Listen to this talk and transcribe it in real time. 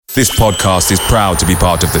This podcast is proud to be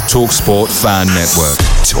part of the TalkSport Fan Network.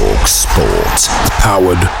 TalkSport.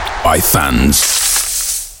 Powered by fans.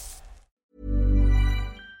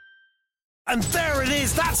 And there it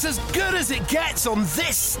is, that's as good as it gets on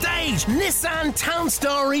this stage. Nissan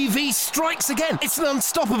Townstar EV strikes again. It's an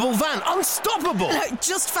unstoppable van, unstoppable.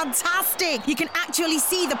 Just fantastic. You can actually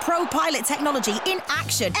see the ProPilot technology in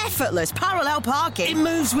action. Effortless parallel parking. It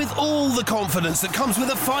moves with all the confidence that comes with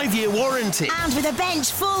a 5-year warranty. And with a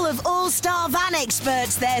bench full of all-star van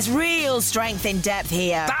experts, there's real strength in depth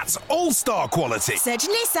here. That's all-star quality. Search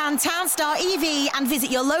Nissan Townstar EV and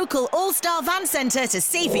visit your local all-star van centre to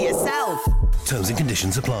see for yourself. Terms and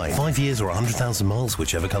conditions apply. 5 years or 100,000 miles,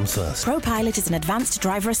 whichever comes first. ProPilot is an advanced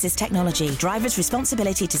driver assist technology. Driver's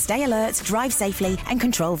responsibility to stay alert, drive safely, and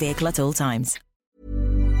control vehicle at all times.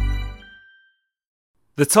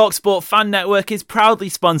 The TalkSport Fan Network is proudly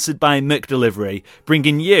sponsored by McDelivery,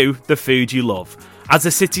 bringing you the food you love. As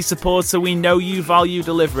a City supporter, we know you value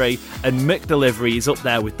delivery, and McDelivery is up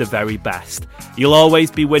there with the very best. You'll always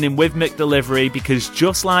be winning with McDelivery because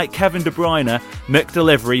just like Kevin De Bruyne,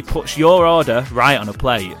 McDelivery puts your order right on a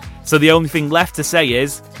plate. So the only thing left to say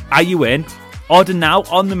is, are you in? Order now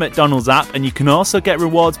on the McDonald's app, and you can also get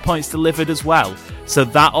rewards points delivered as well. So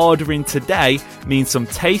that ordering today means some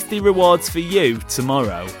tasty rewards for you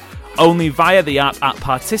tomorrow. Only via the app at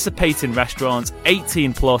participating restaurants,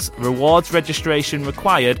 18 plus, rewards registration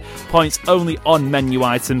required, points only on menu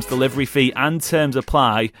items, delivery fee and terms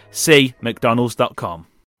apply. See mcdonalds.com.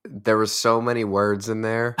 There were so many words in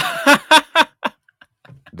there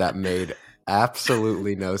that made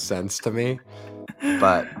absolutely no sense to me,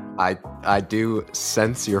 but I do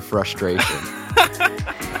sense your frustration.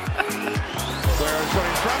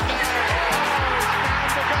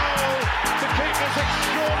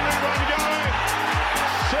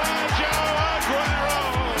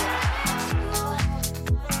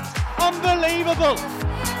 Unbelievable!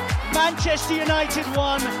 Manchester United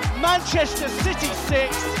 1, Manchester City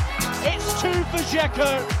 6. It's 2 for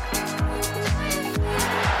Dzeko.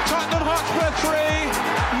 Tottenham Hotspur 3,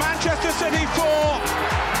 Manchester City 4.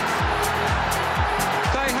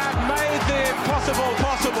 They have made the impossible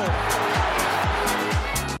possible.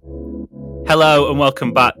 Hello and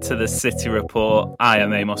welcome back to the City Report. I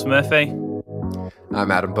am Amos Murphy.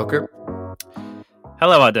 I'm Adam Booker.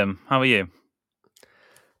 Hello Adam, how are you?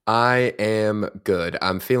 I am good.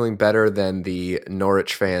 I'm feeling better than the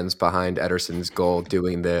Norwich fans behind Ederson's goal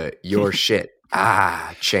doing the "your shit"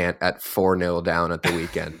 chant at 4-0 down at the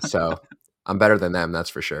weekend. So I'm better than them, that's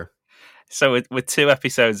for sure. So we're 2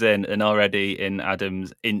 episodes in, and already in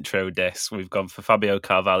Adam's intro disc, we've gone for Fabio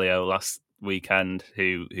Carvalho last weekend,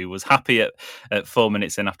 who was happy at 4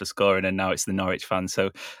 minutes in after scoring, and now it's the Norwich fans. So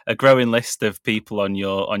a growing list of people on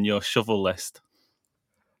your shovel list.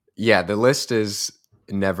 Yeah, the list is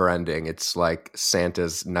never ending. It's like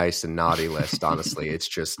Santa's nice and naughty list, honestly. It's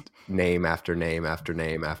just name after name after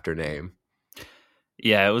name after name.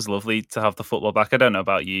 Yeah, it was lovely to have the football back. I don't know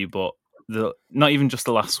about you, but not even just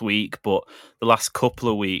the last week, but the last couple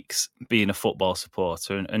of weeks being a football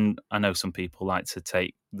supporter, and I know some people like to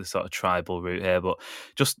take the sort of tribal route here, but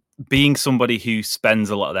just being somebody who spends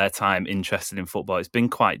a lot of their time interested in football, it's been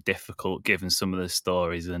quite difficult given some of the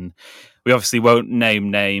stories. And we obviously won't name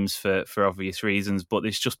names for obvious reasons, but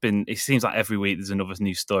it's just been, it seems like every week there's another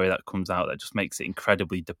new story that comes out that just makes it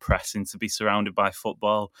incredibly depressing to be surrounded by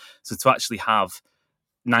football. So to actually have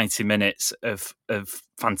 90 minutes of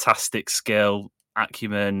fantastic skill,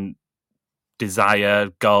 acumen, desire,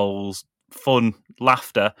 goals, fun,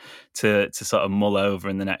 laughter to sort of mull over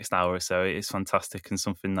in the next hour or so. It is fantastic and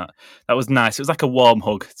something that was nice. It was like a warm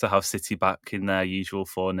hug to have City back in their usual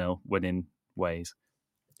 4-0 winning ways.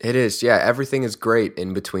 It is, yeah. Everything is great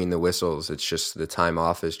in between the whistles. It's just the time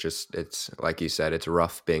off is just, it's like you said, it's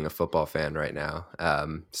rough being a football fan right now.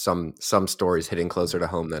 Some stories hitting closer to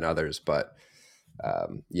home than others, but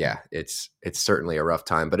yeah, it's certainly a rough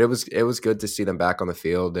time. But it was good to see them back on the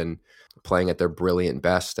field and playing at their brilliant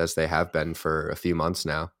best as they have been for a few months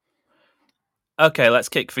now. Okay, let's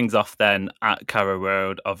kick things off then at Carrow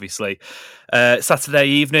Road. Obviously, Saturday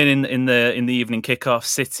evening in the evening kickoff,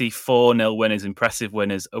 City 4-0 winners, impressive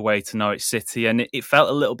winners away to Norwich City, and it felt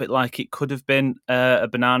a little bit like it could have been a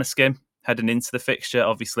banana skin heading into the fixture.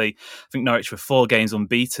 Obviously, I think Norwich were 4 games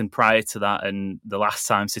unbeaten prior to that, and the last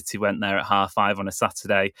time City went there at 5:30 on a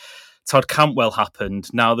Saturday, Todd Cantwell happened.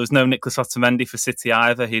 Now, there was no Nicholas Otamendi for City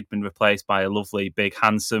either. He'd been replaced by a lovely, big,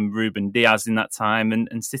 handsome Ruben Diaz in that time,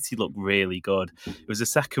 and City looked really good. It was a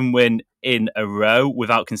second win in a row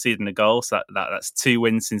without conceding a goal, so that's 2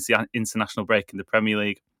 wins since the international break in the Premier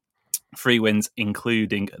League. 3 wins,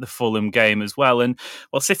 including the Fulham game as well. And,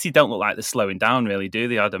 well, City don't look like they're slowing down, really, do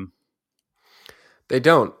they, Adam? They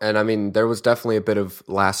don't. And I mean, there was definitely a bit of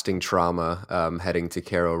lasting trauma heading to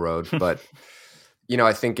Carrow Road. But,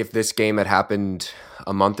 I think if this game had happened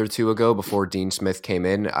a month or two ago before Dean Smith came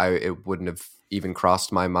in, it wouldn't have even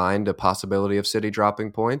crossed my mind a possibility of City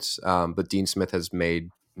dropping points. But Dean Smith has made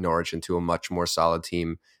Norwich into a much more solid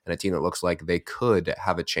team and a team that looks like they could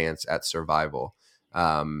have a chance at survival.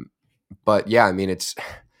 But yeah, I mean, it's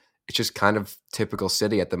just kind of typical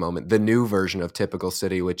City at the moment. The new version of typical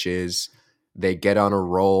City, which is they get on a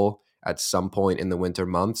roll at some point in the winter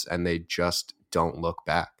months and they just don't look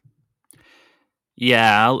back.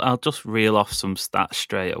 Yeah, I'll just reel off some stats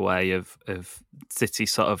straight away of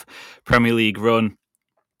City's sort of Premier League run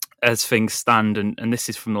as things stand. And this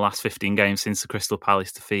is from the last 15 games since the Crystal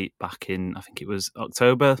Palace defeat back in, I think it was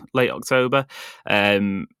late October.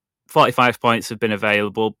 45 points have been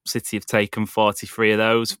available. City have taken 43 of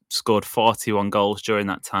those, scored 41 goals during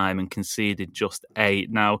that time and conceded just 8.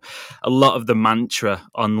 Now, a lot of the mantra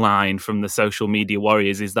online from the social media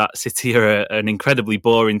warriors is that City are an incredibly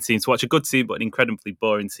boring team to watch, a good team, but an incredibly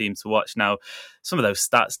boring team to watch. Now, some of those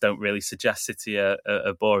stats don't really suggest City are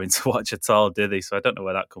boring to watch at all, do they? So I don't know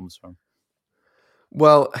where that comes from.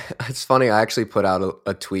 Well, it's funny. I actually put out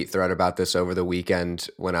a tweet thread about this over the weekend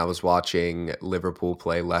when I was watching Liverpool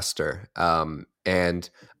play Leicester. And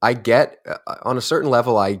I get, on a certain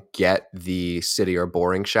level, I get the City are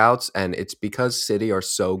boring shouts. And it's because City are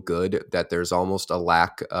so good that there's almost a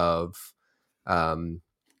lack of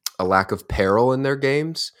peril in their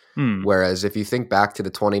games. Whereas if you think back to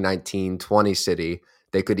the 2019-20 City,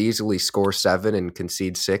 they could easily score 7 and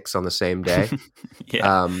concede 6 on the same day.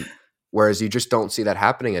 Yeah. Whereas you just don't see that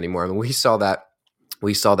happening anymore. I mean, we saw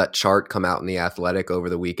that chart come out in The Athletic over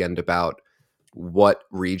the weekend about what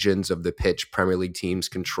regions of the pitch Premier League teams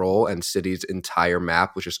control, and City's entire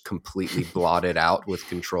map was just completely blotted out with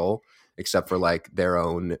control, except for like their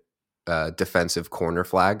own defensive corner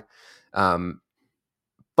flag.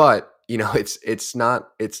 But it's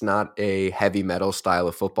not a heavy metal style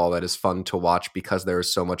of football that is fun to watch because there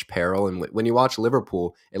is so much peril. And when you watch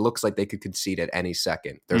Liverpool, it looks like they could concede at any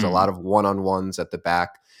second. There's a lot of one-on-ones at the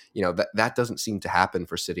back. That doesn't seem to happen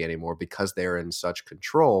for City anymore because they're in such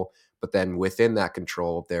control. But then within that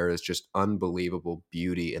control, there is just unbelievable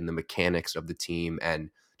beauty in the mechanics of the team and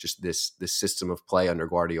just this system of play under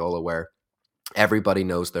Guardiola where everybody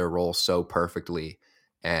knows their role so perfectly.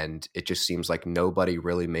 And it just seems like nobody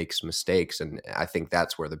really makes mistakes. And I think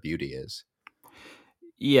that's where the beauty is.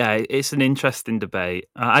 Yeah, it's an interesting debate.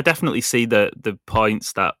 I definitely see the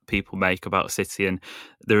points that people make about City, and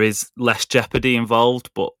there is less jeopardy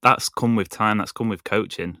involved, but that's come with time, that's come with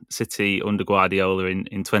coaching. City under Guardiola in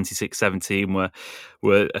 26-17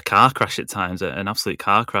 were a car crash at times, an absolute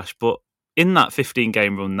car crash. But in that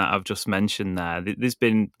 15-game run that I've just mentioned there's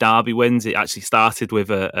been derby wins. It actually started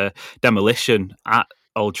with a demolition at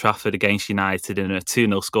Old Trafford against United in a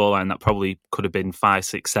 2-0 scoreline that probably could have been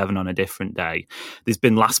 5-6-7 on a different day. There's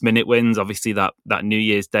been last-minute wins. Obviously, that New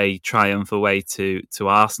Year's Day triumph away to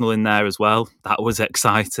Arsenal in there as well. That was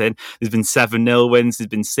exciting. There's been 7-0 wins. There's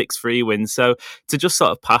been 6-3 wins. So to just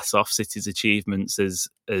sort of pass off City's achievements as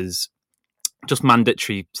just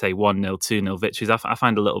mandatory, say 1-0, 2-0 victories, I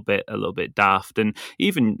find a little bit daft. And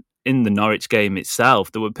even in the Norwich game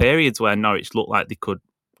itself, there were periods where Norwich looked like they could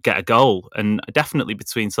get a goal, and definitely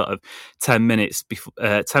between sort of 10 minutes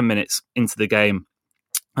into the game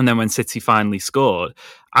and then when City finally scored,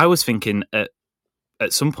 I was thinking at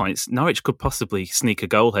some points Norwich could possibly sneak a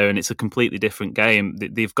goal here, and it's a completely different game.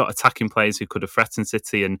 They've got attacking players who could have threatened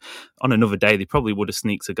City, and on another day they probably would have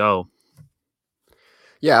sneaked a goal.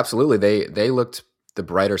 Yeah, absolutely. They looked the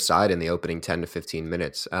brighter side in the opening 10 to 15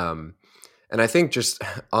 minutes. And I think just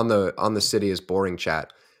on the City is boring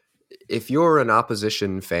chat, if you're an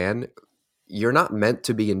opposition fan, you're not meant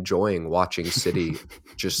to be enjoying watching City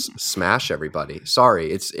just smash everybody.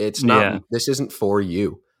 Sorry, it's not. Yeah. This isn't for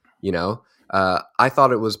you. I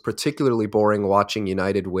thought it was particularly boring watching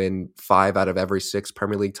United win 5 out of every 6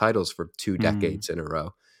 Premier League titles for 2 decades in a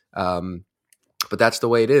row. But that's the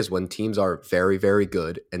way it is when teams are very, very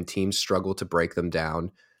good and teams struggle to break them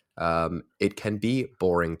down. It can be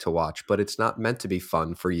boring to watch, but it's not meant to be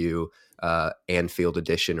fun for you, Anfield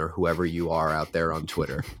Edition or whoever you are out there on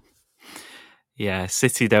Twitter. Yeah,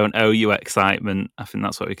 City don't owe you excitement. I think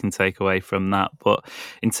that's what we can take away from that. But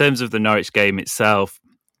in terms of the Norwich game itself,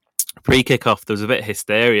 pre-kickoff, there was a bit of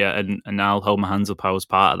hysteria, and I'll hold my hands up, I was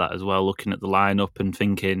part of that as well, looking at the lineup and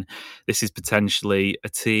thinking this is potentially a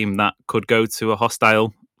team that could go to a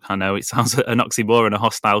hostile, I know it sounds an oxymoron, a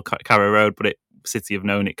hostile Carrow Road, but it City have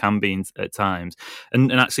known it can be at times,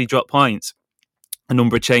 and actually drop points. A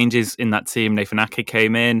number of changes in that team. Nathan Ake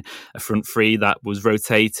came in, a front three that was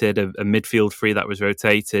rotated, a midfield three that was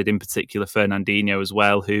rotated, in particular Fernandinho as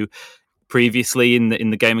well, who previously in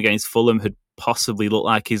the game against Fulham had possibly looked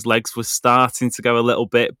like his legs were starting to go a little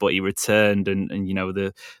bit, but he returned and you know,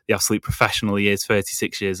 the absolute professional he is,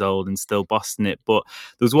 36 years old and still bossing it. But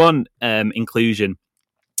there was one inclusion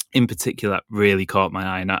in particular that really caught my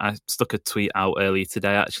eye, and I stuck a tweet out earlier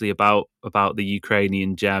today actually about the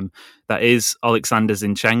Ukrainian gem that is Alexander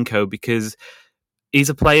Zinchenko, because he's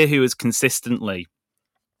a player who has consistently,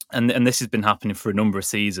 and this has been happening for a number of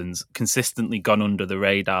seasons, consistently gone under the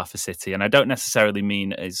radar for City. And I don't necessarily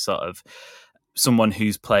mean as sort of someone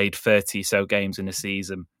who's played 30 so games in a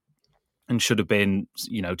season and should have been,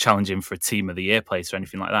 you know, challenging for a Team of the Year place or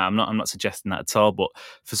anything like that. I'm not suggesting that at all. But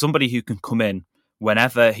for somebody who can come in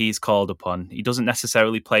whenever he's called upon, he doesn't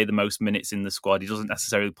necessarily play the most minutes in the squad. He doesn't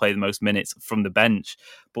necessarily play the most minutes from the bench.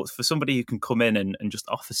 But for somebody who can come in and just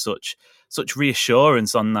offer such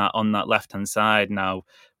reassurance on that left-hand side. Now,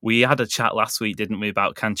 we had a chat last week, didn't we,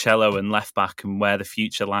 about Cancelo and left back and where the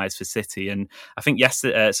future lies for City. And I think I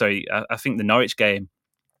think the Norwich game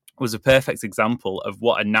was a perfect example of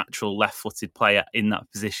what a natural left-footed player in that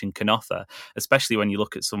position can offer, especially when you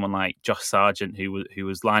look at someone like Josh Sargent, who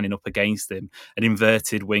was lining up against him, an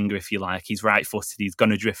inverted winger, if you like. He's right-footed, he's going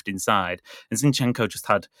to drift inside. And Zinchenko just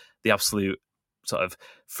had the absolute sort of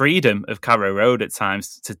freedom of Carrow Road at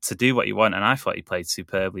times to do what you want, and I thought he played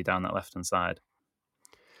superbly down that left-hand side.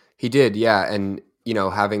 He did, yeah. And, you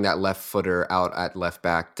know, having that left footer out at left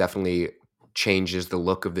back definitely changes the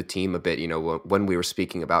look of the team a bit. You know, when we were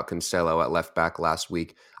speaking about Cancelo at left back last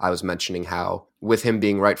week, I was mentioning how with him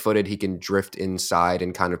being right footed, he can drift inside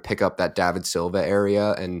and kind of pick up that David Silva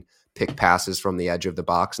area and pick passes from the edge of the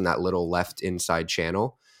box in that little left inside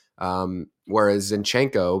channel. Whereas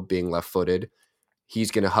Zinchenko, being left footed,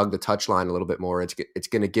 he's going to hug the touchline a little bit more. It's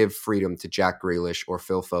going to give freedom to Jack Grealish or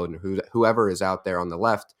Phil Foden, whoever is out there on the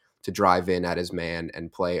left, to drive in at his man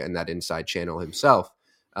and play in that inside channel himself.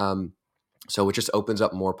 So it just opens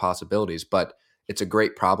up more possibilities. But it's a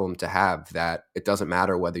great problem to have, that it doesn't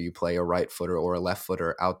matter whether you play a right footer or a left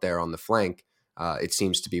footer out there on the flank. It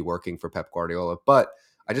seems to be working for Pep Guardiola. But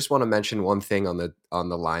I just want to mention one thing on the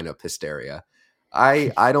lineup hysteria.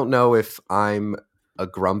 I don't know if I'm a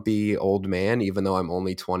grumpy old man, even though I'm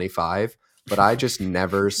only 25, but I just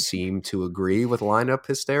never seem to agree with lineup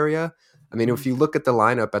hysteria. I mean, if you look at the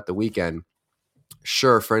lineup at the weekend,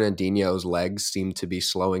 sure, Fernandinho's legs seem to be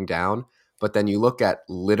slowing down, but then you look at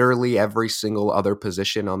literally every single other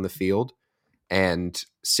position on the field, and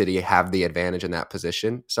City have the advantage in that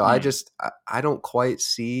position. So I don't quite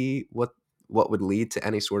see what would lead to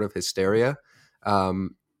any sort of hysteria.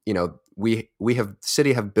 You know,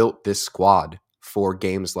 City have built this squad for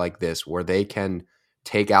games like this, where they can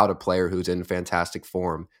take out a player who's in fantastic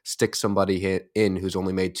form, stick somebody in who's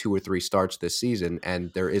only made 2 or 3 starts this season,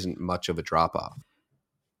 and there isn't much of a drop-off.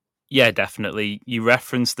 Yeah, definitely. You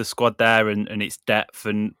referenced the squad there and its depth,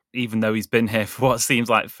 and even though he's been here for what seems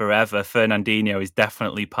like forever, Fernandinho is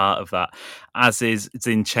definitely part of that, as is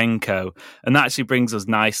Zinchenko. And that actually brings us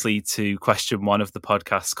nicely to question 1 of the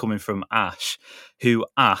podcast, coming from Ash, who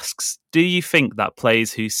asks, do you think that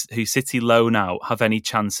players who City loan out have any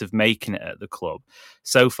chance of making it at the club?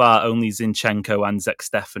 So far, only Zinchenko and Zach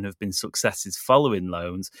Steffen have been successes following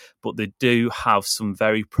loans, but they do have some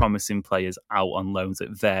very promising players out on loans at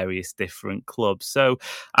various different clubs. So,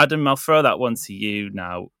 Adam, I'll throw that one to you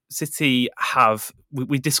now. City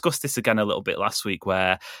we discussed this again a little bit last week,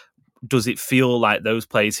 where does it feel like those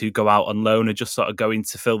players who go out on loan are just sort of going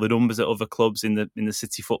to fill the numbers at other clubs in the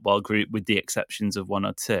City football group, with the exceptions of 1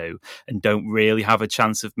 or 2, and don't really have a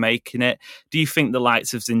chance of making it? Do you think the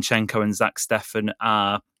likes of Zinchenko and Zach Steffen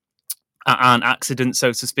aren't accidents,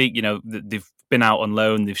 so to speak? You know, they've been out on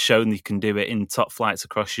loan, they've shown they can do it in top flights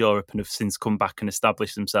across Europe and have since come back and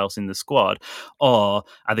established themselves in the squad, or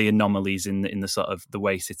are they anomalies in the sort of the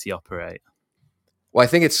way City operate? Well, I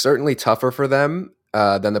think it's certainly tougher for them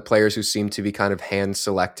than the players who seem to be kind of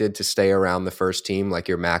hand-selected to stay around the first team, like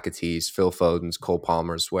your McAtees, Phil Fodens, Cole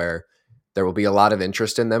Palmers, where there will be a lot of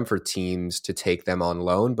interest in them for teams to take them on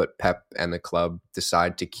loan, but Pep and the club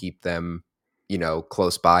decide to keep them, you know,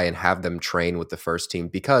 close by and have them train with the first team,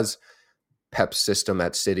 because Pep's system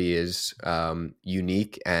at City is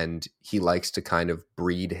unique, and he likes to kind of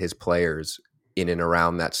breed his players in and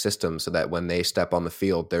around that system so that when they step on the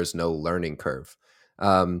field, there's no learning curve.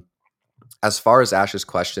 as far as Ash's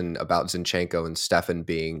question about Zinchenko and Steffen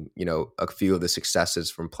being, a few of the successes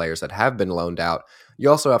from players that have been loaned out, you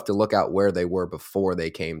also have to look at where they were before they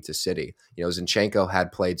came to City. Zinchenko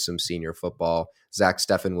had played some senior football. Zach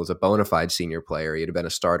Steffen was a bona fide senior player. He had been a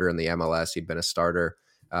starter in the MLS. He'd been a starter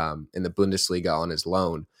in the Bundesliga on his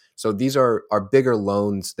loan. So these are bigger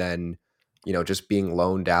loans than, just being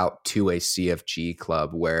loaned out to a CFG club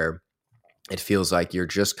where it feels like you're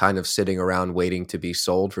just kind of sitting around waiting to be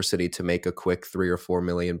sold for City to make a quick £3 or £4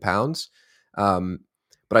 million.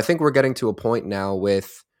 But I think we're getting to a point now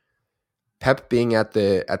with Pep being at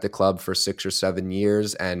the club for 6 or 7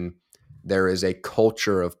 years, and there is a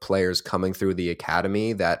culture of players coming through the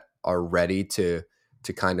academy that are ready to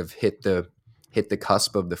kind of hit the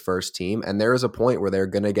cusp of the first team. And there is a point where they're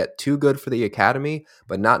going to get too good for the academy,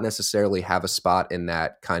 but not necessarily have a spot in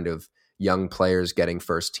that kind of young players getting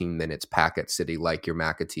first team minutes pack at City, like your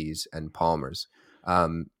McAtees and Palmers.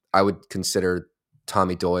 I would consider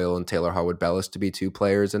Tommy Doyle and Taylor Harwood-Bellis to be two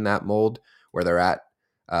players in that mold, where they're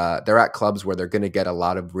at clubs where they're going to get a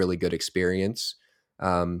lot of really good experience.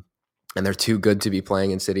 And they're too good to be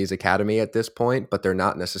playing in City's academy at this point, but they're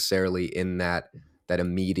not necessarily in that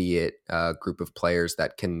immediate group of players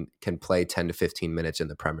that can play 10 to 15 minutes in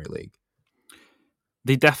the Premier League.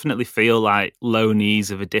 They definitely feel like loanees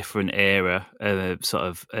of a different era, sort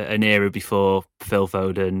of an era before Phil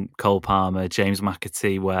Foden, Cole Palmer, James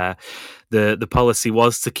McAtee, where the policy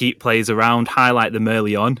was to keep players around, highlight them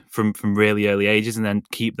early on from really early ages, and then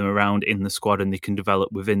keep them around in the squad and they can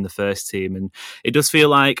develop within the first team. And it does feel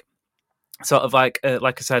like sort of like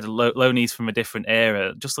I said, loanees from a different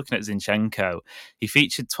era. Just looking at Zinchenko, he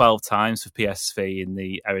featured 12 times for PSV in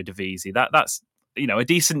the Eredivisie. That's a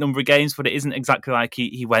decent number of games, but it isn't exactly like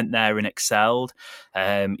he went there and excelled.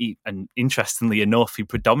 And interestingly enough, he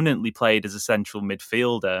predominantly played as a central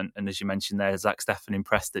midfielder. And as you mentioned there, Zach Steffen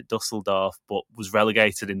impressed at Dusseldorf, but was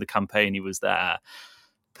relegated in the campaign he was there.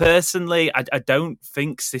 Personally, I don't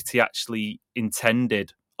think City actually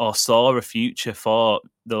intended or saw a future for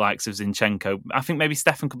the likes of Zinchenko. I think maybe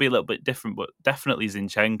Steffen could be a little bit different, but definitely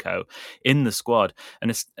Zinchenko in the squad.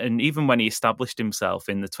 And even when he established himself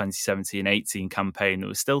in the 2017-18 campaign, there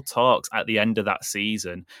was still talks at the end of that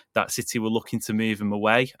season that City were looking to move him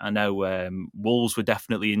away. I know Wolves were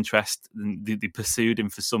definitely interested. They pursued him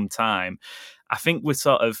for some time. I think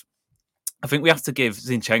we have to give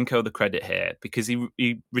Zinchenko the credit here because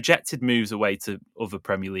he rejected moves away to other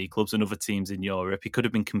Premier League clubs and other teams in Europe. He could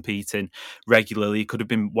have been competing regularly. He could have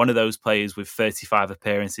been one of those players with 35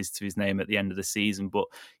 appearances to his name at the end of the season, but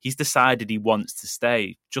he's decided he wants to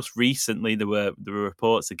stay. Just recently, there were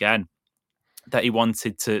reports again that he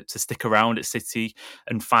wanted to stick around at City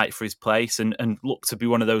and fight for his place and look to be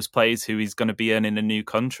one of those players who is going to be earning a new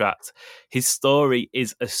contract. His story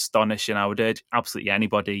is astonishing. I would urge absolutely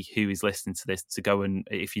anybody who is listening to this to go and,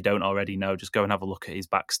 if you don't already know, just go and have a look at his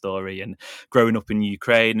backstory and growing up in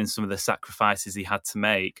Ukraine and some of the sacrifices he had to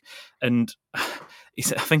make. And I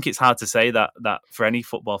think it's hard to say that for any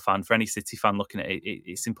football fan, for any City fan looking at it,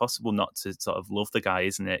 it's impossible not to sort of love the guy,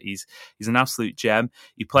 isn't it? He's an absolute gem.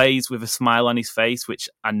 He plays with a smile on his face, which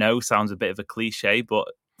I know sounds a bit of a cliche, but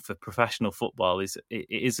for professional football, it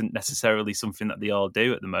isn't necessarily something that they all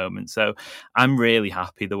do at the moment. So I'm really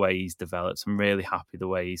happy the way he's developed. I'm really happy the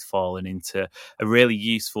way he's fallen into a really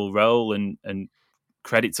useful role, and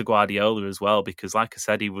credit to Guardiola as well, because like I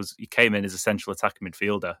said, he came in as a central attacking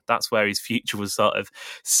midfielder. That's where his future was sort of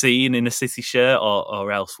seen in a City shirt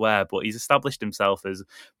or elsewhere, but he's established himself as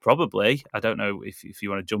probably, I don't know if you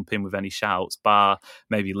want to jump in with any shouts, bar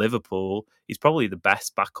maybe Liverpool, he's probably the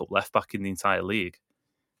best backup left back in the entire league.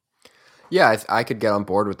 Yeah, I could get on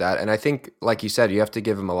board with that. And I think, like you said, you have to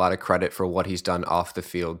give him a lot of credit for what he's done off the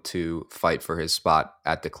field to fight for his spot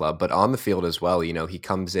at the club, but on the field as well. He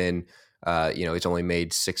comes in, he's only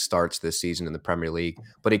made 6 starts this season in the Premier League,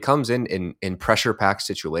 but he comes in pressure-packed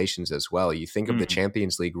situations as well. You think of the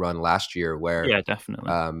Champions League run last year where, yeah, definitely.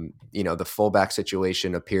 The fullback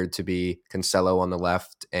situation appeared to be Cancelo on the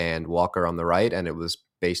left and Walker on the right, and it was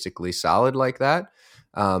basically solid like that.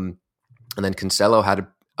 And then Cancelo had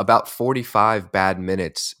about 45 bad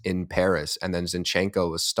minutes in Paris, and then Zinchenko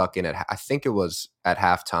was stuck in I think it was at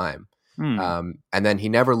halftime. And then he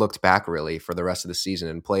never looked back really for the rest of the season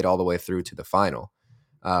and played all the way through to the final.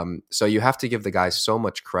 So you have to give the guy so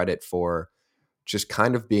much credit for just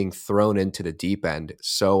kind of being thrown into the deep end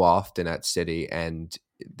so often at City, and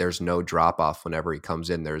there's no drop off whenever he comes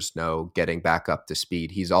in. There's no getting back up to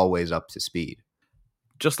speed. He's always up to speed.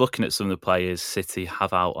 Just looking at some of the players City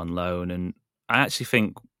have out on loan, and I actually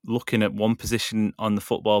think looking at one position on the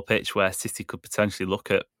football pitch where City could potentially look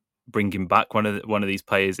at bringing back one of these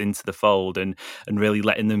players into the fold and really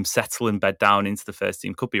letting them settle and bed down into the first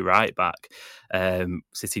team. Could be right back.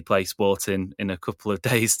 City play Sporting in a couple of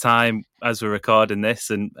days' time as we're recording this,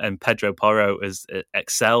 and Pedro Porro has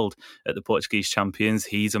excelled at the Portuguese champions.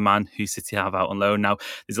 He's a man who City have out on loan. Now,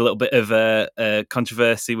 there's a little bit of a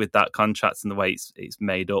controversy with that contract and the way it's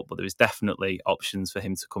made up, but there is definitely options for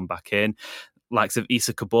him to come back in. Likes of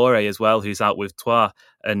Issa Kabore as well, who's out with Troyes,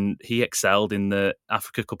 and he excelled in the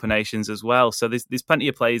Africa Cup of Nations as well. So there's plenty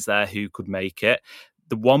of players there who could make it.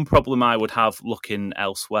 The one problem I would have looking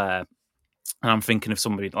elsewhere, and I'm thinking of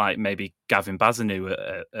somebody like maybe Gavin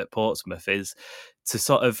Bazanu at Portsmouth, is to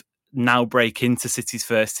sort of now break into City's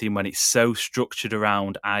first team when it's so structured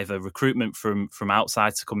around either recruitment from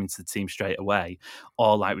outside to come into the team straight away,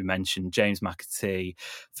 or like we mentioned, James McAtee,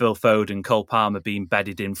 Phil Foden, Cole Palmer being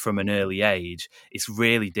bedded in from an early age. It's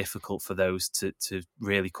really difficult for those to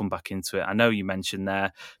really come back into it. I know you mentioned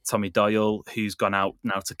there Tommy Doyle, who's gone out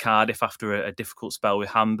now to Cardiff after a difficult spell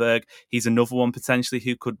with Hamburg. He's another one potentially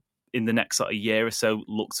who could, in the next sort of year or so,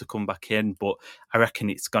 look to come back in, but I reckon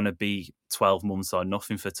it's going to be 12 months or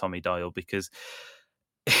nothing for Tommy Doyle, because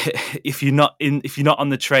if you're not on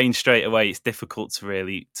the train straight away, it's difficult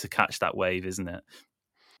to catch that wave, isn't it?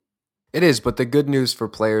 It is, but the good news for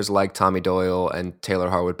players like Tommy Doyle and Taylor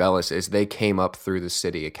Harwood-Bellis is they came up through the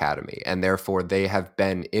City Academy, and therefore they have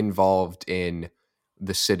been involved in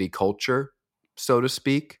the City culture, so to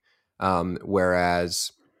speak,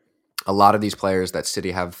 whereas a lot of these players that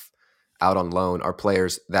City have out on loan are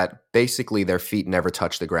players that basically their feet never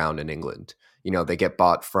touch the ground in England. You know, they get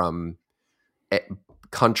bought from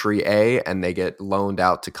country A and they get loaned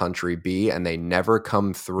out to country B, and they never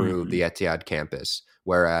come through the Etihad campus.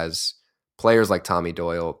 Whereas players like Tommy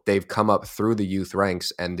Doyle, they've come up through the youth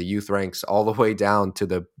ranks, and the youth ranks all the way down to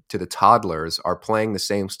the toddlers are playing the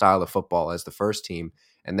same style of football as the first team,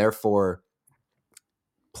 and therefore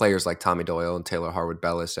players like Tommy Doyle and Taylor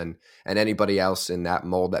Harwood-Bellis and anybody else in that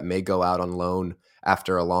mold that may go out on loan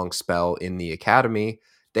after a long spell in the academy,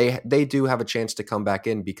 they do have a chance to come back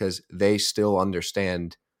in because they still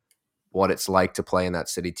understand what it's like to play in that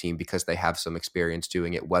City team, because they have some experience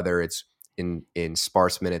doing it, whether it's in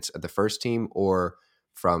sparse minutes at the first team or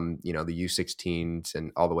from, you know, the U16s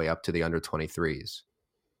and all the way up to the under 23s.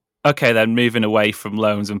 Okay, then moving away from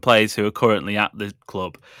loans and players who are currently at the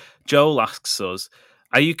club, Joel asks us,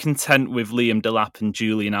 are you content with Liam Delap and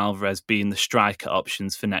Julian Alvarez being the striker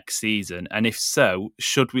options for next season? And if so,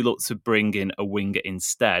 should we look to bring in a winger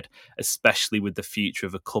instead, especially with the future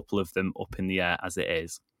of a couple of them up in the air as it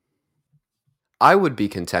is? I would be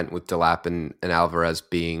content with Delap and Alvarez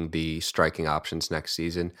being the striking options next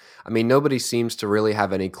season. I mean, nobody seems to really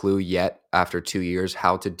have any clue yet after 2 years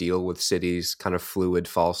how to deal with City's kind of fluid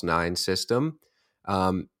false nine system.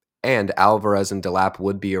 And Alvarez and Delap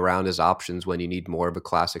would be around as options when you need more of a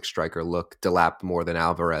classic striker look. Delap more than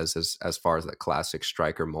Alvarez as far as that classic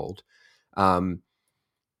striker mold. And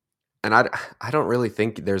I don't really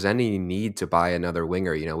think there's any need to buy another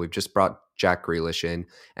winger. You know, we've just brought Jack Grealish in.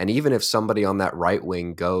 And even if somebody on that right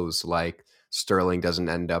wing goes, like Sterling doesn't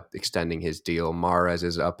end up extending his deal, Mahrez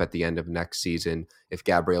is up at the end of next season, if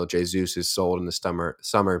Gabriel Jesus is sold in the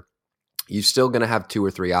summer, you're still going to have 2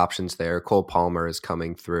 or 3 options there. Cole Palmer is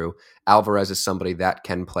coming through. Alvarez is somebody that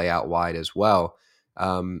can play out wide as well.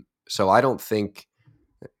 So I don't think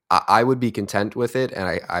I would be content with it.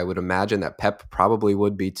 And I would imagine that Pep probably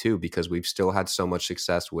would be too, because we've still had so much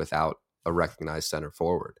success without a recognized center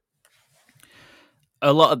forward.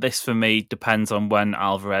 A lot of this for me depends on when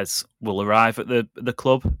Alvarez will arrive at the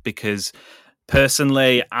club, because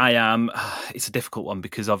personally, it's a difficult one,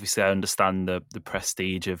 because obviously I understand the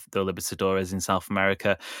prestige of the Libertadores in South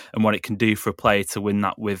America and what it can do for a player to win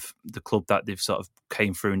that with the club that they've sort of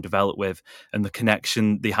came through and developed with, and the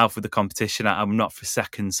connection they have with the competition. I'm not for a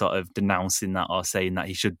second sort of denouncing that or saying that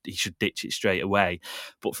he should ditch it straight away.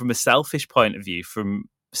 But from a selfish point of view, from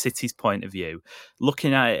City's point of view,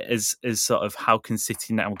 looking at it as sort of how can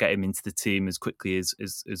City now get him into the team as quickly as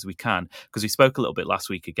we can, because we spoke a little bit last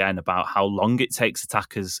week again about how long it takes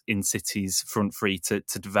attackers in City's front three to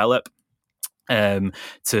develop,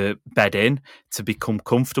 to bed in, to become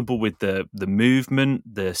comfortable with the movement,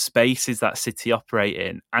 the spaces that City operate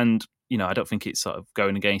in. And you know, I don't think it's sort of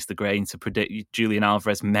going against the grain to predict Julian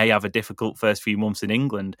Alvarez may have a difficult first few months in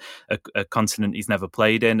England, a continent he's never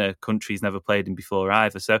played in, a country he's never played in before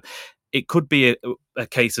either. So it could be a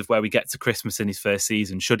case of where we get to Christmas in his first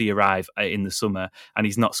season, should he arrive in the summer and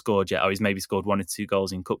he's not scored yet, or he's maybe scored 1 or 2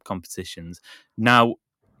 goals in cup competitions. Now,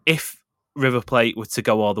 if River Plate were to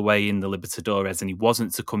go all the way in the Libertadores and he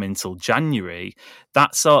wasn't to come in till January,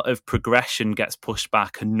 that sort of progression gets pushed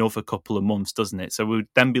back another couple of months, doesn't it? So we'd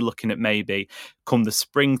then be looking at maybe come the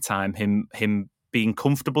springtime, him being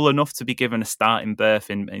comfortable enough to be given a starting berth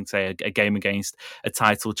in say, a game against a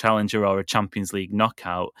title challenger or a Champions League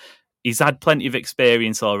knockout. He's had plenty of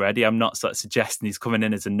experience already. I'm not sort of suggesting he's coming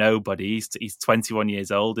in as a nobody. He's 21 years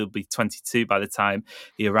old. He'll be 22 by the time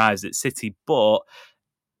he arrives at City. But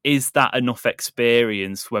is that enough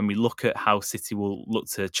experience when we look at how City will look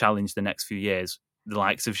to challenge the next few years? The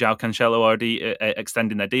likes of João Cancelo already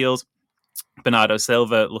extending their deals. Bernardo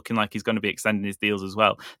Silva looking like he's going to be extending his deals as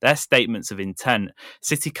well. They're statements of intent.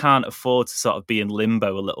 City can't afford to sort of be in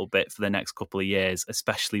limbo a little bit for the next couple of years,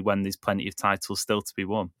 especially when there's plenty of titles still to be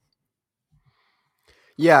won.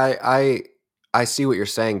 Yeah, I see what you're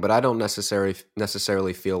saying, but I don't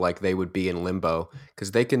necessarily feel like they would be in limbo,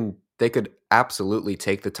 because they could absolutely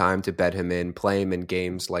take the time to bed him in, play him in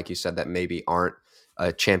games, like you said, that maybe aren't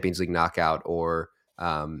a Champions League knockout or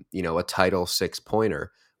a title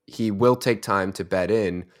 6-pointer. He will take time to bed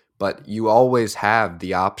in, but you always have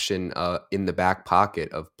the option in the back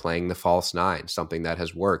pocket of playing the false nine, something that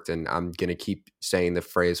has worked. And I'm going to keep saying the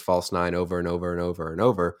phrase false nine over and over and over and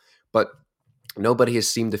over, but nobody has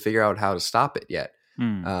seemed to figure out how to stop it yet.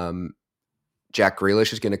 Jack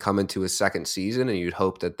Grealish is going to come into his second season, and you'd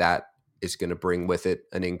hope that is going to bring with it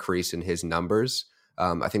an increase in his numbers.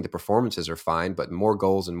 I think the performances are fine, but more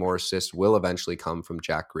goals and more assists will eventually come from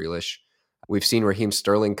Jack Grealish. We've seen Raheem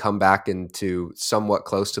Sterling come back into somewhat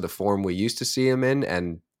close to the form we used to see him in,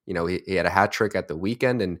 and he had a hat trick at the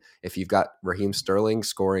weekend. And if you've got Raheem Sterling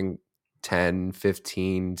scoring 10,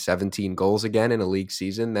 15, 17 goals again in a league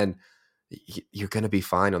season, then you're going to be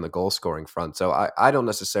fine on the goal scoring front. So I don't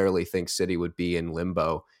necessarily think City would be in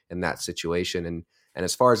limbo in that situation. And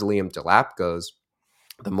as far as Liam Delap goes,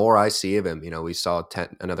 the more I see of him, we saw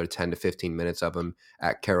another 10 to 15 minutes of him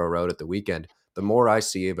at Carrow Road at the weekend. The more I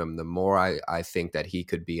see of him, the more I think that he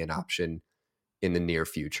could be an option in the near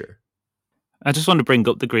future. I just want to bring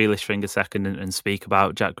up the Grealish thing a second and speak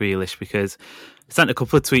about Jack Grealish, because I sent a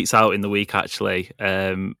couple of tweets out in the week, actually.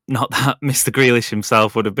 Not that Mr. Grealish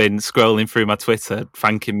himself would have been scrolling through my Twitter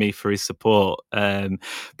thanking me for his support,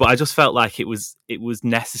 but I just felt like it was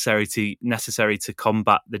necessary to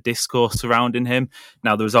combat the discourse surrounding him.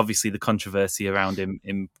 Now, there was obviously the controversy around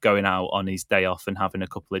him going out on his day off and having a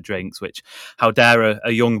couple of drinks, which, how dare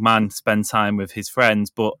a young man spend time with his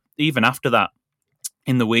friends? But even after that,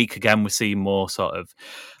 in the week, again, we're seeing more sort of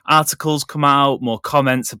articles come out, more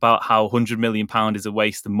comments about how £100 million is a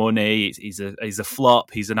waste of money. He's a flop.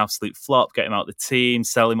 He's an absolute flop. Get him out of the team,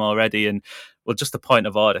 sell him already. And, well, just a point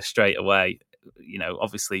of order straight away.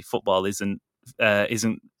 Obviously football isn't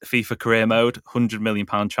FIFA career mode. £100 million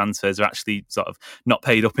transfers are actually sort of not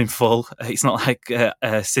paid up in full. It's not like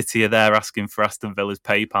City are there asking for Aston Villa's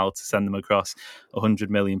PayPal to send them across £100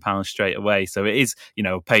 million straight away. So it is,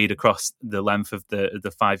 paid across the length of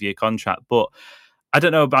the 5-year contract. But I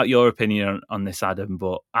don't know about your opinion on this, Adam,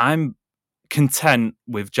 but I'm content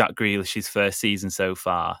with Jack Grealish's first season so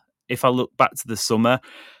far. If I look back to the summer,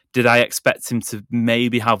 did I expect him to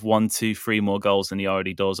maybe have 1, 2, 3 more goals than he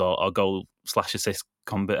already does, or goal/assist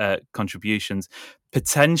contributions?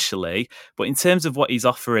 Potentially. But in terms of what he's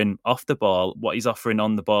offering off the ball, what he's offering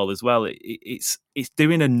on the ball as well, it's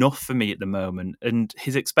doing enough for me at the moment. And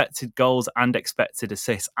his expected goals and expected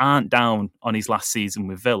assists aren't down on his last season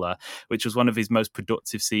with Villa, which was one of his most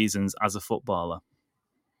productive seasons as a footballer.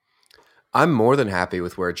 I'm more than happy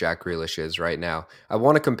with where Jack Grealish is right now. I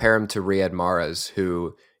want to compare him to Riyad Mahrez,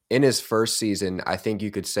 who in his first season, I think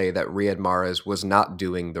you could say that Riyad Mahrez was not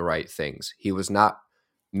doing the right things. He was not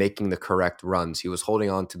making the correct runs. He was holding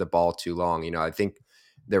on to the ball too long. I think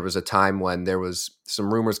there was a time when there was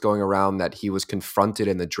some rumors going around that he was confronted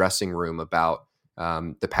in the dressing room about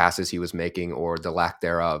the passes he was making or the lack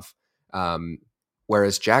thereof.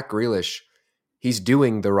 Whereas Jack Grealish, he's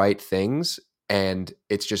doing the right things, and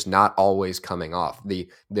it's just not always coming off.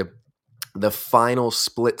 The final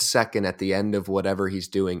split second at the end of whatever he's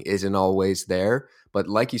doing isn't always there. But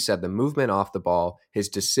like you said, the movement off the ball, his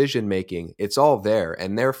decision making, it's all there.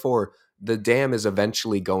 And therefore, the dam is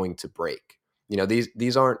eventually going to break.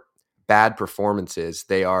 These aren't bad performances.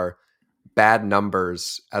 They are bad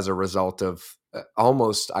numbers as a result of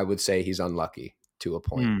almost, I would say, he's unlucky to a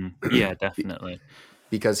point. Yeah, definitely.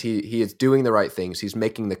 Because he is doing the right things. He's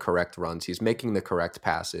making the correct runs. He's making the correct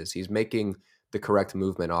passes. He's making the correct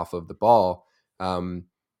movement off of the ball.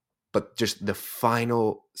 But just the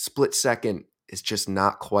final split second is just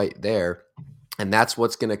not quite there. And that's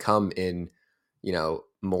what's going to come in,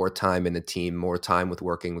 more time in the team, more time with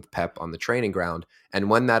working with Pep on the training ground. And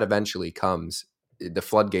when that eventually comes, the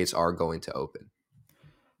floodgates are going to open.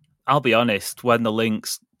 I'll be honest, when the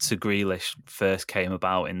links to Grealish first came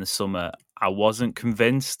about in the summer, I wasn't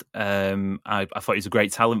convinced. I thought he was a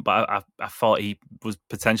great talent, but I thought he was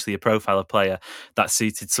potentially a profiler player that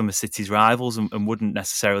suited some of City's rivals and wouldn't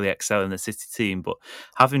necessarily excel in the City team. But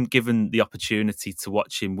having given the opportunity to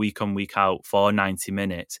watch him week on, week out for 90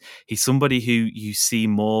 minutes, he's somebody who you see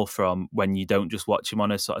more from when you don't just watch him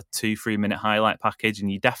on a sort of 2-3 minute highlight package,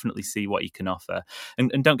 and you definitely see what he can offer.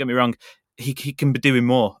 And don't get me wrong, he can be doing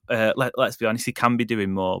more. Let's be honest, he can be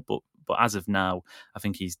doing more, but as of now, I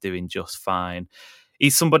think he's doing just fine.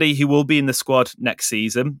 He's somebody who will be in the squad next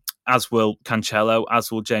season, as will Cancelo,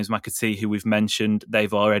 as will James McAtee, who we've mentioned.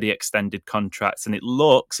 They've already extended contracts, and it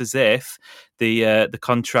looks as if the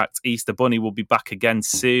contract Easter Bunny will be back again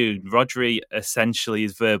soon. Rodri essentially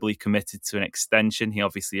is verbally committed to an extension. He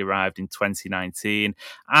obviously arrived in 2019,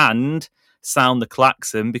 and sound the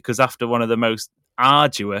klaxon, because after one of the most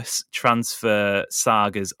arduous transfer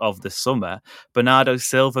sagas of the summer, Bernardo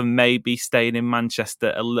Silva may be staying in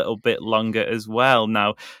Manchester a little bit longer as well.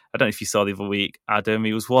 Now, I don't know if you saw the other week, Adam,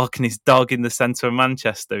 he was walking his dog in the centre of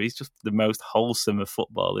Manchester. He's just the most wholesome of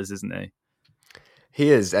footballers, isn't he?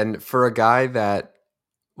 He is. And for a guy that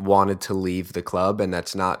wanted to leave the club, and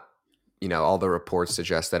that's not, all the reports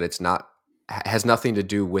suggest that it's not, has nothing to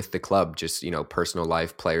do with the club, just, personal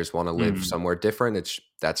life. Players want to live somewhere different.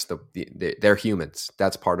 They're humans.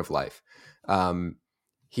 That's part of life.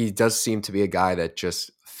 He does seem to be a guy that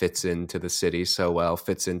just fits into the city so well,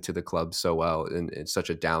 fits into the club so well, and it's such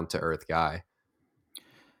a down-to-earth guy.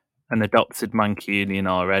 An adopted Mancunian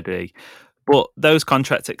already. But those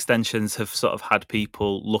contract extensions have sort of had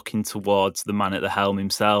people looking towards the man at the helm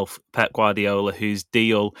himself, Pep Guardiola, whose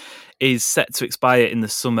deal is set to expire in the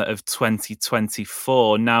summer of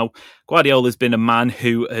 2024. Now, Guardiola's been a man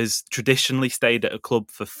who has traditionally stayed at a club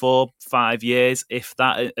for 4-5 years, if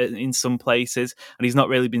that, in some places. And he's not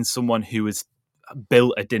really been someone who has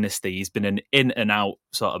built a dynasty. He's been an in and out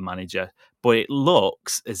sort of manager. But it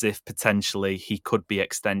looks as if potentially he could be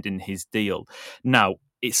extending his deal. Now,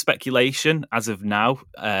 it's speculation as of now.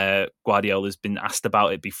 Guardiola's been asked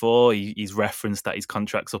about it before. He's referenced that his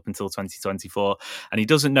contract's up until 2024, and he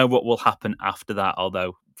doesn't know what will happen after that, although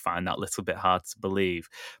I find that a little bit hard to believe.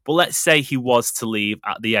 But let's say he was to leave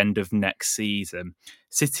at the end of next season.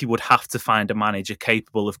 City would have to find a manager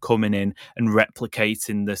capable of coming in and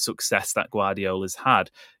replicating the success that Guardiola's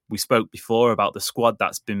had. We spoke before about the squad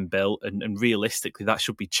that's been built, and realistically, that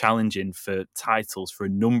should be challenging for titles for a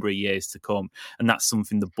number of years to come. And that's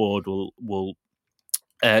something the board will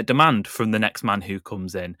demand from the next man who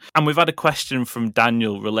comes in. And we've had a question from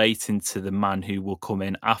Daniel relating to the man who will come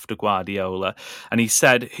in after Guardiola. And he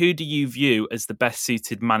said, who do you view as the best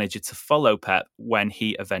suited manager to follow Pep when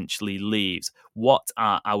he eventually leaves? What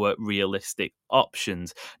are our realistic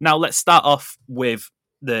options? Now, let's start off with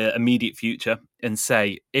the immediate future and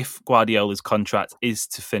say, if Guardiola's contract is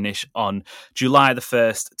to finish on July the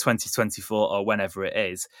 1st, 2024, or whenever it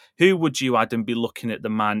is, who would you, Adam, be looking at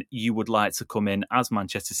the man you would like to come in as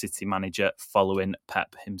Manchester City manager following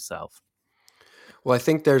Pep himself? Well, I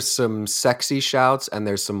think there's some sexy shouts and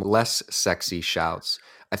there's some less sexy shouts.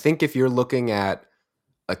 I think if you're looking at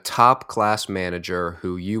a top-class manager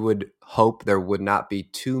who you would hope there would not be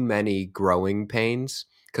too many growing pains,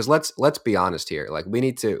 because let's be honest here. Like we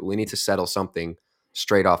need to settle something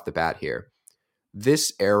straight off the bat here.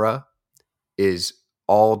 This era is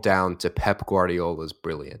all down to Pep Guardiola's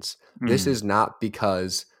brilliance. This is not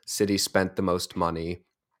because City spent the most money.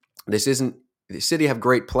 City have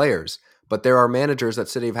great players, but there are managers that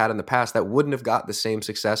City have had in the past that wouldn't have got the same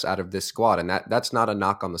success out of this squad. And that's not a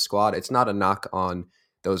knock on the squad. It's not a knock on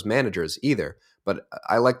those managers either. But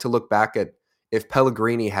I like to look back at if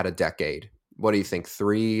Pellegrini had a decade. What do you think?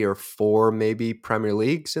 3 or 4 maybe Premier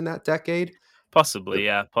Leagues in that decade? Possibly,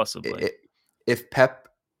 yeah, possibly. If Pep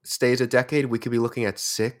stays a decade, we could be looking at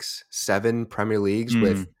 6, 7 Premier Leagues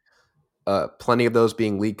with plenty of those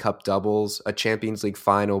being League Cup doubles, a Champions League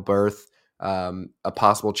final berth, a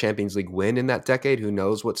possible Champions League win in that decade. Who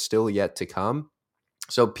knows what's still yet to come?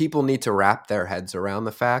 So people need to wrap their heads around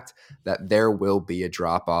the fact that there will be a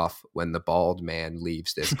drop-off when the bald man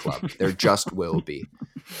leaves this club. There just will be.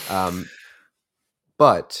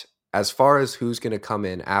 But as far as who's going to come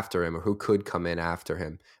in after him or who could come in after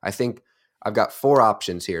him, I think I've got 4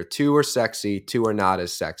 options here. 2 are sexy, 2 are not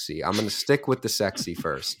as sexy. I'm going to stick with the sexy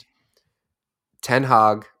first. Ten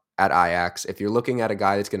Hag at Ajax. If you're looking at a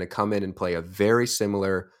guy that's going to come in and play a very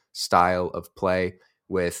similar style of play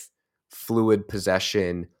with fluid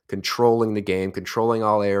possession, controlling the game, controlling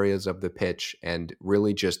all areas of the pitch, and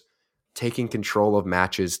really just taking control of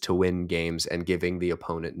matches to win games and giving the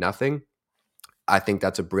opponent nothing. I think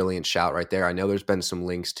that's a brilliant shout right there. I know there's been some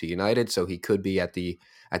links to United, so he could be at the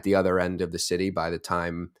other end of the city by the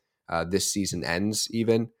time this season ends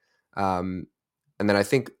even. And then I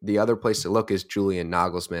think the other place to look is Julian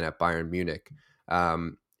Nagelsmann at Bayern Munich.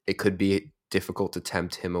 It could be difficult to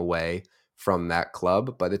tempt him away from that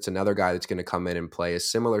club, but it's another guy that's going to come in and play a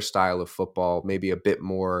similar style of football, maybe a bit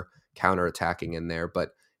more counterattacking in there. But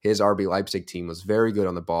his RB Leipzig team was very good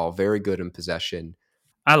on the ball, very good in possession.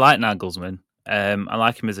 I like Nagelsmann. I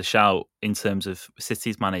like him as a shout in terms of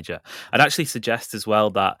City's manager. I'd actually suggest as well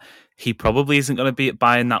that he probably isn't going to be at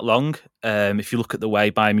Bayern that long. If you look at the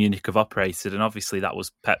way Bayern Munich have operated, and obviously that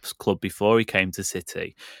was Pep's club before he came to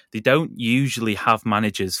City, they don't usually have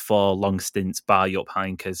managers for long stints, bar Jupp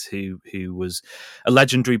Heynckes, who was a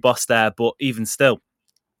legendary boss there, but even still,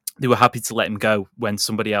 they were happy to let him go when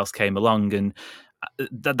somebody else came along. And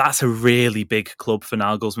that's a really big club for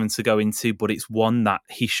Nagelsmann to go into, but it's one that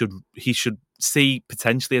he should see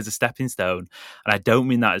potentially as a stepping stone. And I don't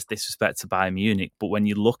mean that as disrespect to Bayern Munich, but when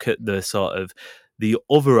you look at the sort of the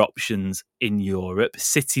other options in Europe,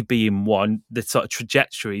 City being one, the sort of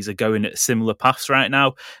trajectories are going at similar paths right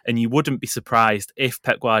now. And you wouldn't be surprised if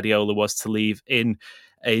Pep Guardiola was to leave in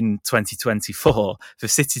 2024 for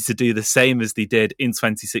City to do the same as they did in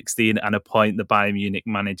 2016 and appoint the Bayern Munich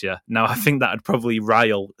manager. Now, I think that would probably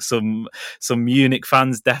rile some Munich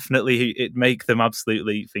fans. Definitely, it'd make them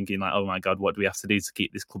absolutely thinking like, oh my God, what do we have to do to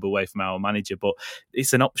keep this club away from our manager? But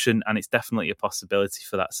it's an option and it's definitely a possibility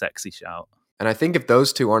for that sexy shout. And I think if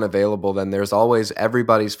those two aren't available, then there's always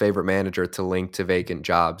everybody's favorite manager to link to vacant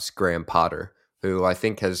jobs, Graham Potter, who I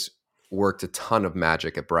think has worked a ton of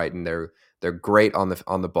magic at Brighton. They're great on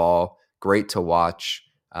the ball, great to watch,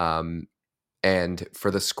 and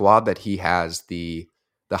for the squad that he has, the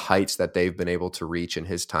heights that they've been able to reach in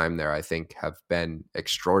his time there, I think, have been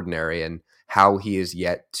extraordinary. And how he is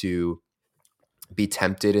yet to be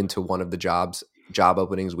tempted into one of the job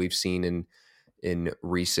openings we've seen in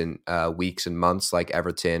recent weeks and months, like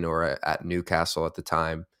Everton or at Newcastle at the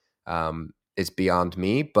time, is beyond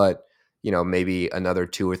me. But maybe another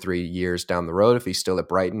 2 or 3 years down the road, if he's still at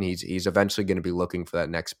Brighton, he's eventually going to be looking for that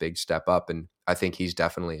next big step up. And I think he's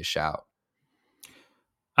definitely a shout.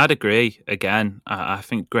 I'd agree. Again, I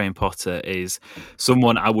think Graham Potter is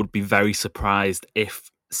someone I would be very surprised if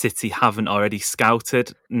City haven't already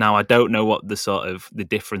scouted. Now, I don't know what the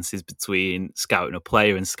differences between scouting a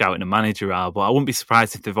player and scouting a manager are, but I wouldn't be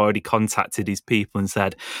surprised if they've already contacted his people and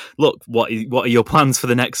said, look, what are your plans for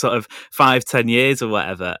the next sort of 5-10 years or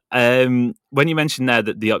whatever? When you mentioned there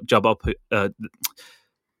that the job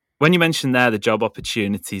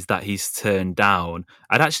opportunities that he's turned down,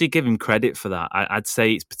 I'd actually give him credit for that. I'd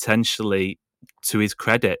say it's potentially to his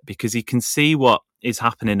credit because he can see what is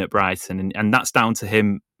happening at Brighton, and that's down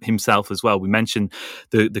to himself as well. We mentioned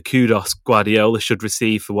the kudos Guardiola should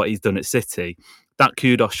receive for what he's done at City. That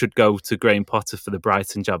kudos should go to Graham Potter for the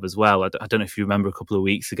Brighton job as well. I don't know if you remember a couple of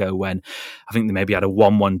weeks ago when I think they maybe had a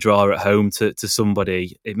 1-1 draw at home to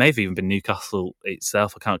somebody. It may have even been Newcastle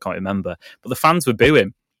itself. I can't remember. But the fans were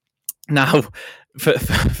booing. Now,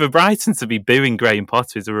 for Brighton to be booing Graham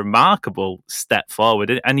Potter is a remarkable step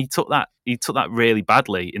forward, and he took that really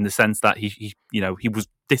badly in the sense that he was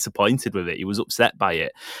disappointed with it. He was upset by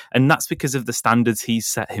it, and that's because of the standards he's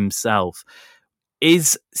set himself.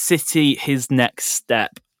 Is City his next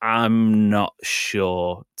step? I'm not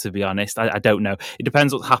sure, to be honest. I don't know. It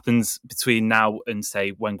depends what happens between now and, say,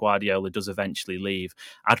 when Guardiola does eventually leave.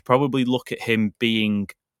 I'd probably look at him being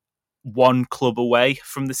one club away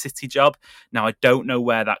from the City job. Now, I don't know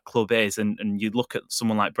where that club is, and you look at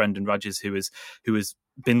someone like Brendan Rodgers who has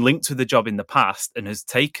been linked to the job in the past and has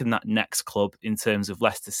taken that next club in terms of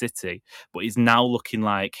Leicester City, but is now looking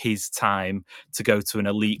like his time to go to an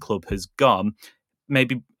elite club has gone.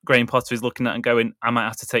 Maybe Graham Potter is looking at and going, I might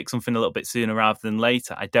have to take something a little bit sooner rather than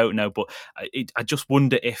later. I don't know, but I just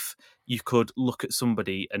wonder if you could look at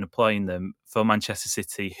somebody and applying them for Manchester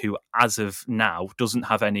City who, as of now, doesn't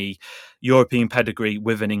have any European pedigree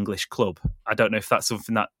with an English club. I don't know if that's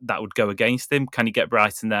something that would go against him. Can he get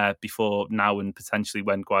Brighton there before now and potentially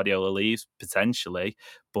when Guardiola leaves? Potentially.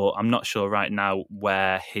 But I'm not sure right now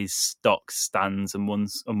where his stock stands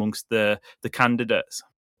amongst the candidates.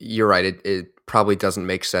 You're right. It probably doesn't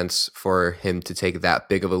make sense for him to take that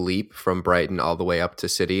big of a leap from Brighton all the way up to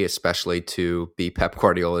City, especially to be Pep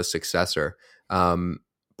Guardiola's successor. But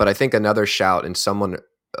I think another shout and someone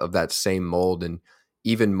of that same mold and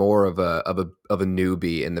even more of a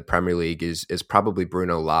newbie in the Premier League is probably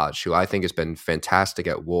Bruno Lage, who I think has been fantastic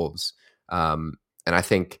at Wolves. And I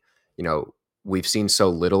think, we've seen so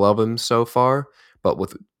little of him so far, but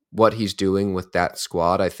with what he's doing with that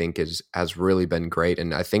squad, I think has really been great.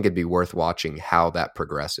 And I think it'd be worth watching how that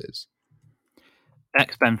progresses.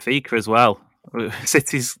 Ex-Benfica as well.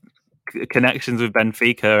 City's connections with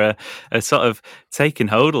Benfica are sort of taking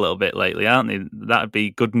hold a little bit lately, aren't they? That'd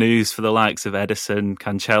be good news for the likes of Ederson,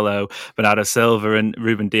 Cancelo, Bernardo Silva and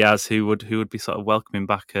Ruben Diaz, who would be sort of welcoming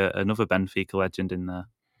back another Benfica legend in there.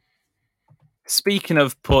 Speaking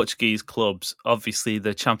of Portuguese clubs, obviously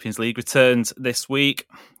the Champions League returns this week.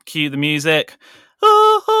 Cue the music.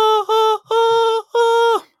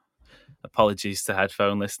 Apologies to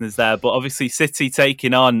headphone listeners there, but obviously City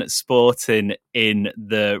taking on Sporting in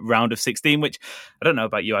the round of 16, which I don't know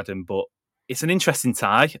about you, Adam, but it's an interesting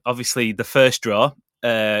tie. Obviously, the first draw,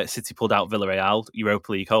 City pulled out Villarreal,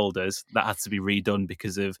 Europa League holders. That had to be redone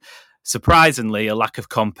because of, surprisingly, a lack of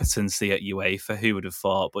competency at UEFA. Who would have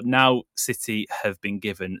thought? But now City have been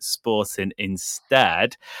given Sporting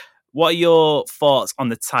instead. What are your thoughts on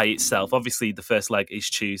the tie itself? Obviously, the first leg is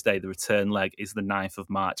Tuesday. The return leg is the 9th of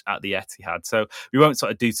March at the Etihad. So we won't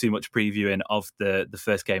sort of do too much previewing of the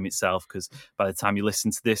first game itself, because by the time you listen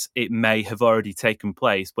to this, it may have already taken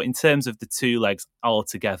place. But in terms of the two legs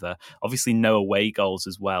altogether, obviously no away goals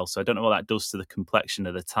as well. So I don't know what that does to the complexion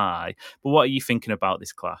of the tie. But what are you thinking about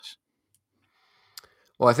this clash?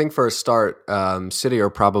 Well, I think for a start, City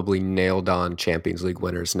are probably nailed on Champions League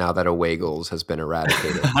winners now that away goals has been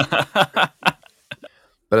eradicated.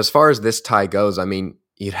 But as far as this tie goes, I mean,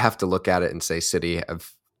 you'd have to look at it and say City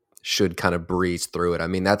should kind of breeze through it. I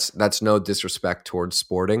mean, that's no disrespect towards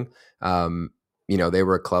Sporting. They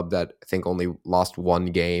were a club that I think only lost one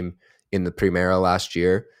game in the Primera last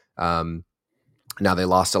year. Now they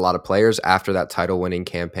lost a lot of players after that title-winning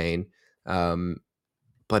campaign.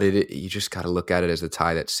 But you just got to look at it as a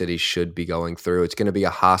tie that City should be going through. It's going to be a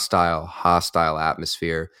hostile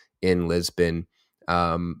atmosphere in Lisbon.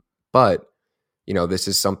 But, this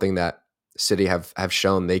is something that City have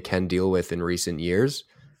shown they can deal with in recent years.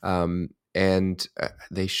 And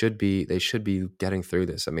they should be getting through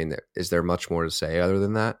this. I mean, is there much more to say other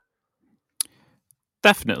than that?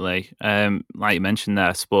 Definitely. Like you mentioned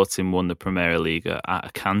there, Sporting won the Premier League at a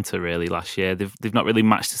canter really last year. They've not really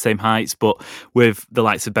matched the same heights, but with the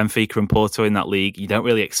likes of Benfica and Porto in that league, you don't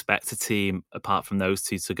really expect a team apart from those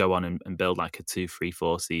two to go on and build like a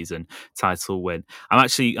 2-3-4 season title win. I'm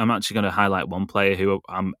actually going to highlight one player who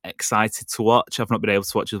I'm excited to watch. I've not been able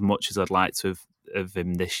to watch as much as I'd like to of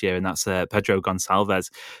him this year, and that's Pedro Gonçalves,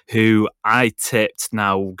 who I tipped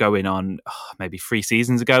now going on maybe 3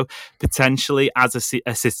 seasons ago, potentially as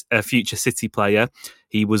a future City player.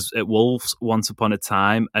 He was at Wolves once upon a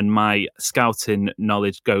time, and my scouting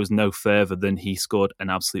knowledge goes no further than he scored an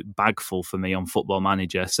absolute bagful for me on Football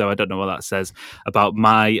Manager. So I don't know what that says about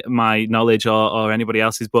my knowledge or anybody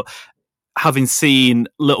else's, but having seen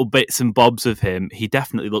little bits and bobs of him, he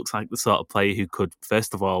definitely looks like the sort of player who could,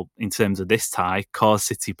 first of all, in terms of this tie, cause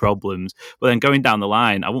City problems. But then going down the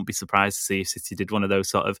line, I wouldn't be surprised to see if City did one of those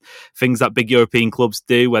sort of things that big European clubs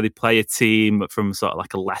do, where they play a team from sort of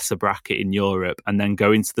like a lesser bracket in Europe and then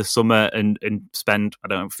go into the summer and spend, I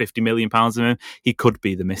don't know, £50 million on him. He could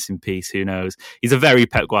be the missing piece, who knows? He's a very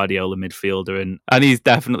Pep Guardiola midfielder, and he's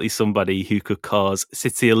definitely somebody who could cause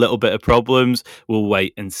City a little bit of problems. We'll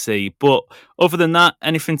wait and see. But other than that,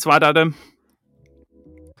 anything to add, Adam?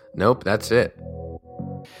 Nope, that's it.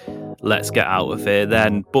 Let's get out of here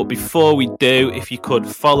then. But before we do, if you could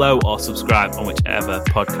follow or subscribe on whichever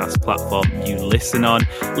podcast platform you listen on,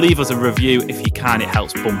 leave us a review if you can. It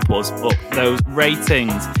helps bump us up those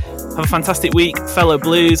ratings. Have a fantastic week, fellow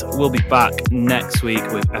Blues. We'll be back next week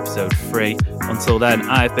with episode 3. Until then,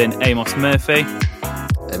 I've been Amos Murphy.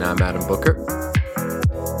 And I'm Adam Booker.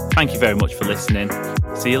 Thank you very much for listening.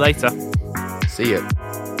 See you later. See ya.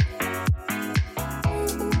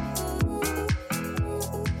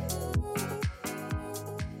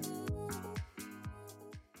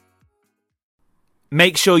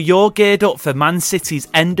 Make sure you're geared up for Man City's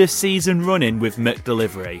end-of-season run-in with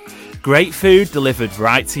McDelivery. Great food delivered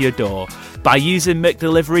right to your door. By using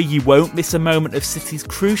McDelivery, you won't miss a moment of City's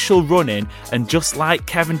crucial run-in, and just like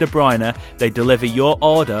Kevin De Bruyne, they deliver your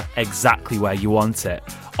order exactly where you want it.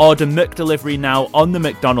 Order McDelivery now on the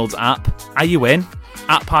McDonald's app. Are you in?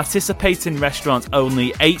 At participating restaurants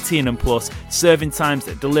only, 18 and plus, serving times,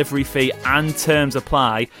 delivery fee and terms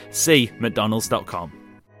apply. See mcdonalds.com.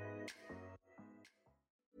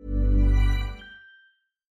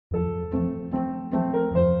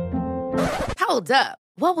 Hold up.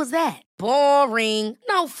 What was that? Boring.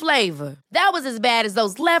 No flavor. That was as bad as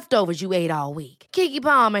those leftovers you ate all week. Keke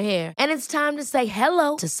Palmer here. And it's time to say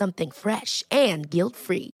hello to something fresh and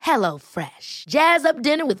guilt-free. HelloFresh. Jazz up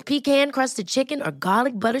dinner with pecan-crusted chicken or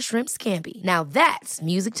garlic butter shrimp scampi. Now that's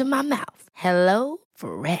music to my mouth.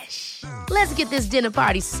 HelloFresh. Let's get this dinner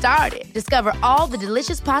party started. Discover all the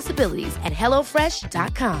delicious possibilities at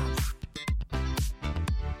HelloFresh.com.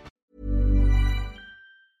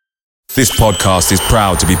 This podcast is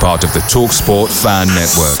proud to be part of the TalkSport Fan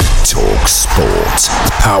Network. TalkSport.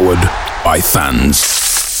 Powered by fans.